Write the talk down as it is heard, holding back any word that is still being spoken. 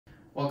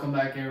Welcome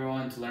back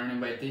everyone to Learning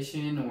by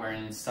Teaching. We're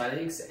in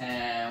statics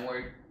and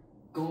we're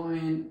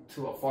going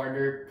to a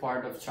further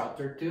part of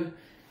chapter 2.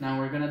 Now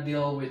we're going to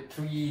deal with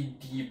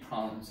 3D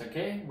problems,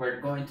 okay? We're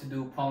going to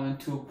do problem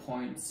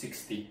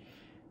 2.60.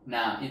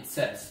 Now it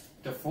says,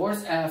 the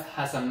force F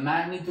has a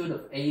magnitude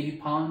of 80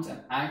 pounds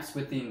and acts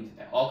within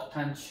the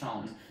octant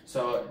shown.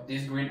 So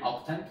this green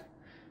octant.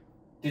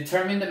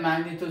 Determine the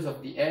magnitudes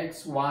of the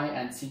X, Y,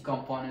 and Z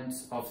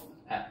components of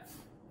F.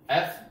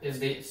 F is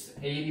this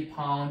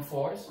 80-pound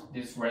force,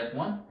 this red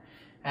one,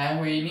 and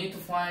we need to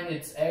find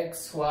its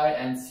X, Y,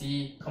 and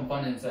Z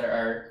components that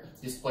are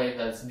displayed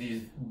as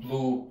these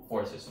blue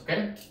forces,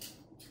 okay?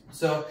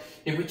 So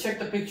if we check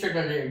the picture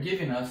that they're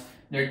giving us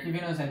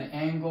an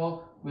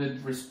angle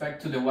with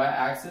respect to the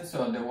y-axis,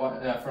 so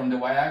from the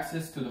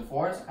y-axis to the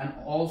force, and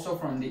also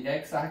from the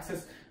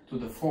x-axis to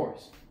the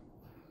force.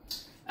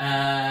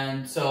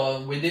 And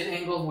so with this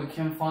angle we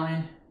can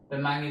find the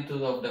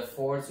magnitude of the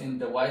force in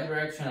the y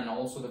direction and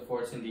also the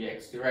force in the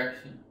x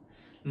direction.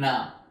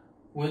 Now,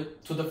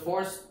 to the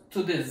force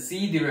to the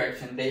z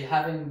direction, they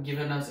haven't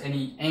given us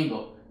any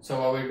angle. So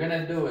what we're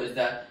gonna do is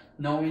that,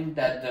 knowing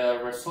that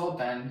the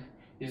resultant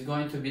is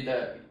going to be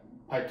the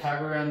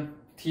Pythagorean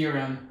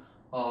theorem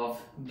of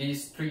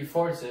these three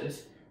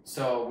forces,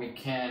 so we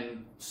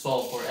can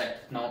solve for x.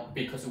 Now,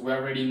 because we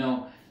already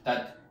know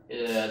that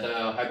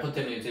the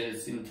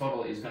hypotenuse in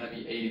total is gonna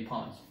be 80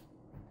 pounds.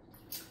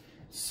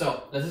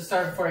 So let's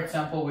start, for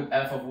example, with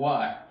f of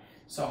y.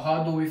 So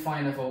how do we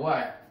find f of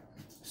y?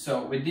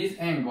 So with this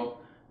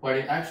angle, what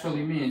it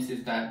actually means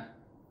is that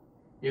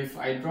if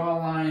I draw a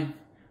line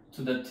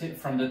to the tip,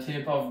 from the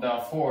tip of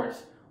the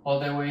force all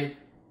the way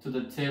to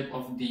the tip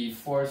of the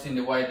force in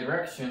the y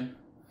direction,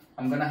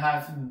 I'm gonna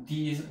have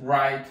this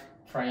right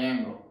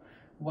triangle.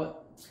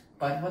 But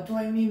what do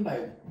I mean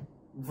by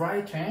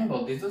right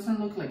triangle? This doesn't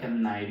look like a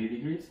 90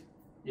 degrees,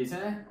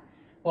 isn't it?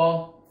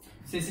 Well,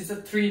 since it's a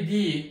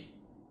 3D,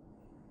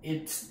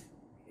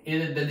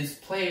 the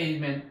display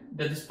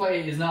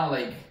is not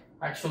like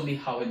actually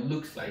how it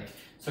looks like.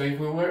 So if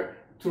we were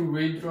to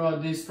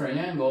redraw this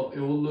triangle,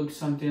 it will look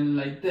something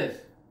like this.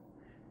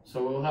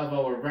 So we'll have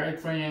our right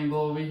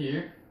triangle over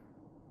here,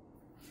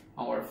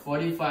 our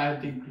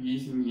 45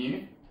 degrees in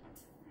here.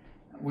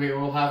 We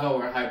will have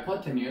our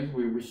hypotenuse,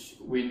 which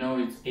we know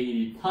is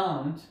 80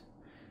 pounds,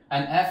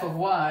 and f of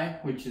y,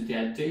 which is the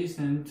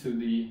adjacent to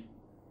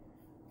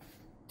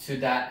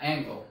that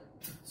angle.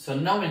 So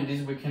knowing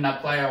this, we can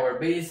apply our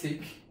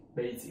basic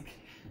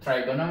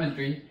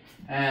trigonometry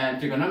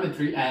and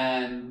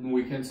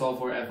we can solve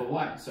for f of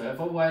y. So f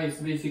of y is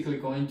basically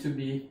going to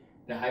be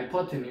the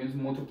hypotenuse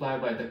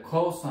multiplied by the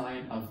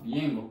cosine of the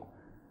angle.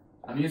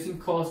 I'm using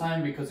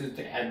cosine because it's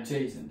the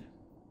adjacent.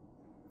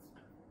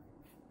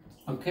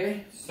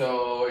 Okay,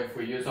 so if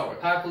we use our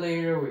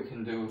calculator, we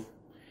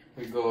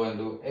go and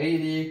do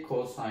 80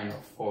 cosine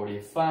of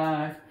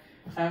 45,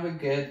 and we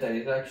get that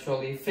it's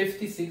actually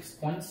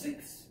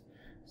 56.6.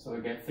 So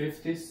we get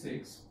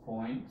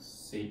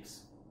 56.6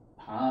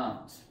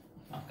 pounds.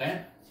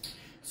 Okay,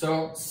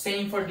 so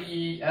same for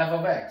the f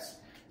of x.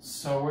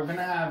 So we're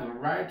gonna have a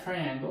right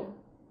triangle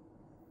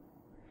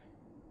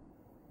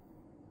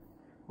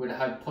with a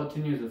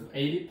hypotenuse of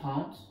 80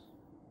 pounds,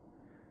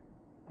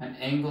 an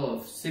angle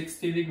of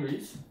 60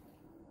 degrees,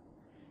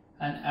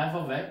 and f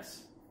of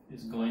x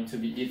is going to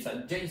be its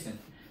adjacent.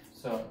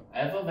 So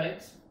f of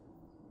x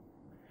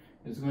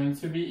is going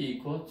to be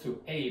equal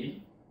to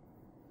 80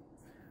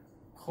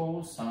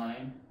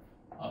 cosine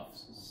of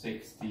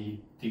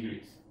 60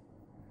 degrees.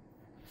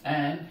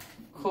 And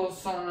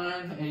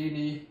cosine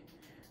 80,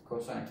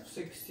 cosine of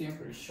 60, I'm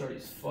pretty sure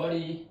is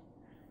 40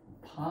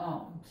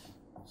 pounds.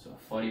 So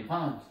 40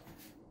 pounds.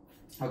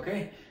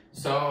 Okay,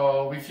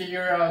 so we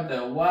figure out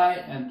the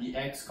y and the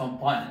x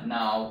component.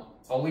 Now,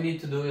 all we need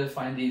to do is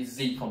find the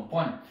z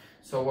component.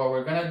 So what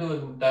we're gonna do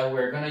is that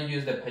we're gonna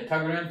use the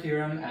Pythagorean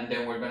theorem and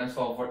then we're gonna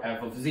solve for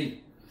f of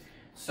z.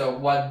 So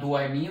what do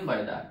I mean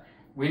by that?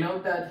 We know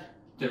that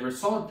the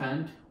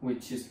resultant,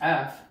 which is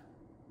f,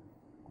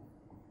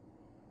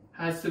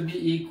 has to be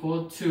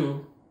equal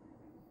to,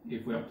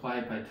 if we apply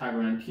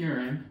Pythagorean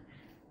theorem,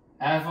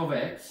 f of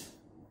x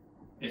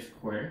is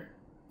squared,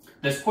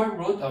 the square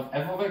root of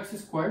f of x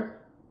squared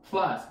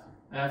plus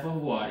f of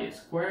y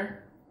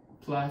squared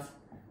plus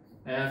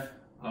f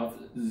of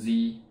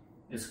z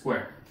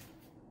squared.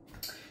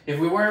 If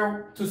we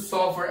were to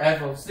solve for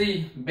f of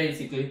z,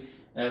 basically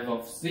f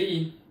of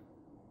z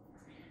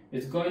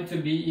is going to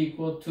be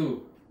equal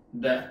to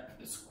the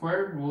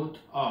square root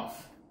of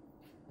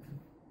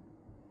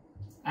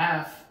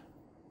f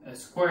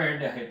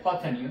squared, the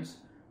hypotenuse,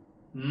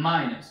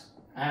 minus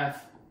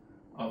f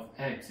of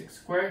x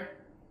squared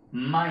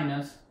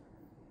minus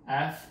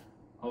f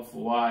of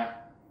y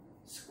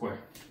squared.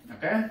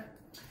 Okay?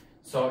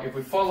 So if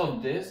we follow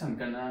this, I'm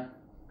gonna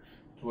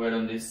do it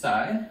on this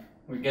side.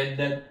 We get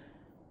that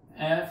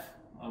f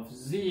of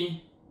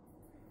z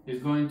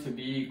is going to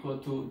be equal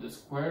to the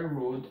square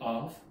root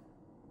of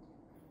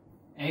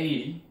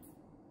 80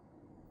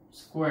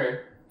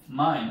 squared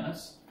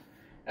minus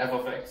f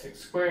of x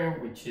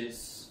squared, which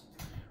is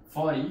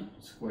 40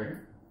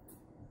 squared,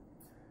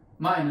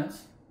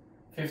 minus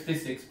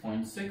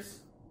 56.6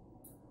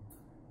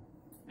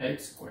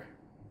 x squared.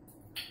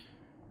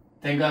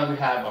 Thank God we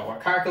have our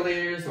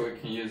calculator, so we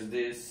can use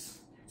this.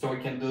 So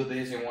we can do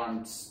this in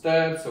one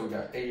step. So we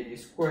got 80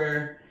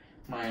 squared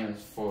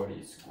minus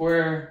 40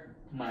 squared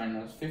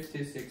minus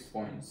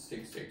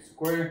 56.66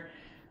 squared.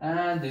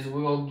 And this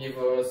will give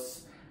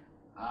us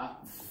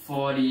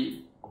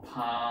 40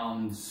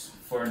 pounds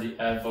for the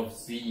f of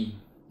z.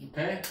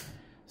 Okay,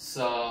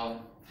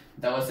 so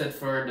that was it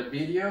for the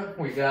video.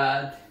 We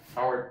got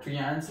our three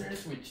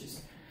answers, which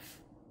is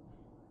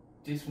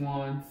this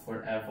one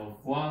for f of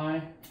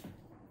y,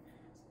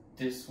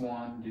 this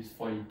one, this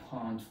 40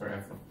 pounds for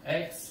f of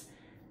x,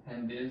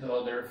 and this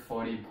other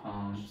 40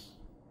 pounds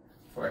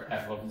for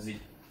f of z.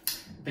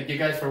 Thank you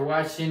guys for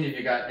watching. If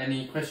you got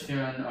any question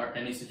or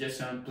any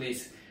suggestion,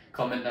 please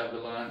comment down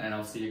below, and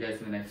I'll see you guys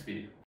in the next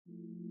video.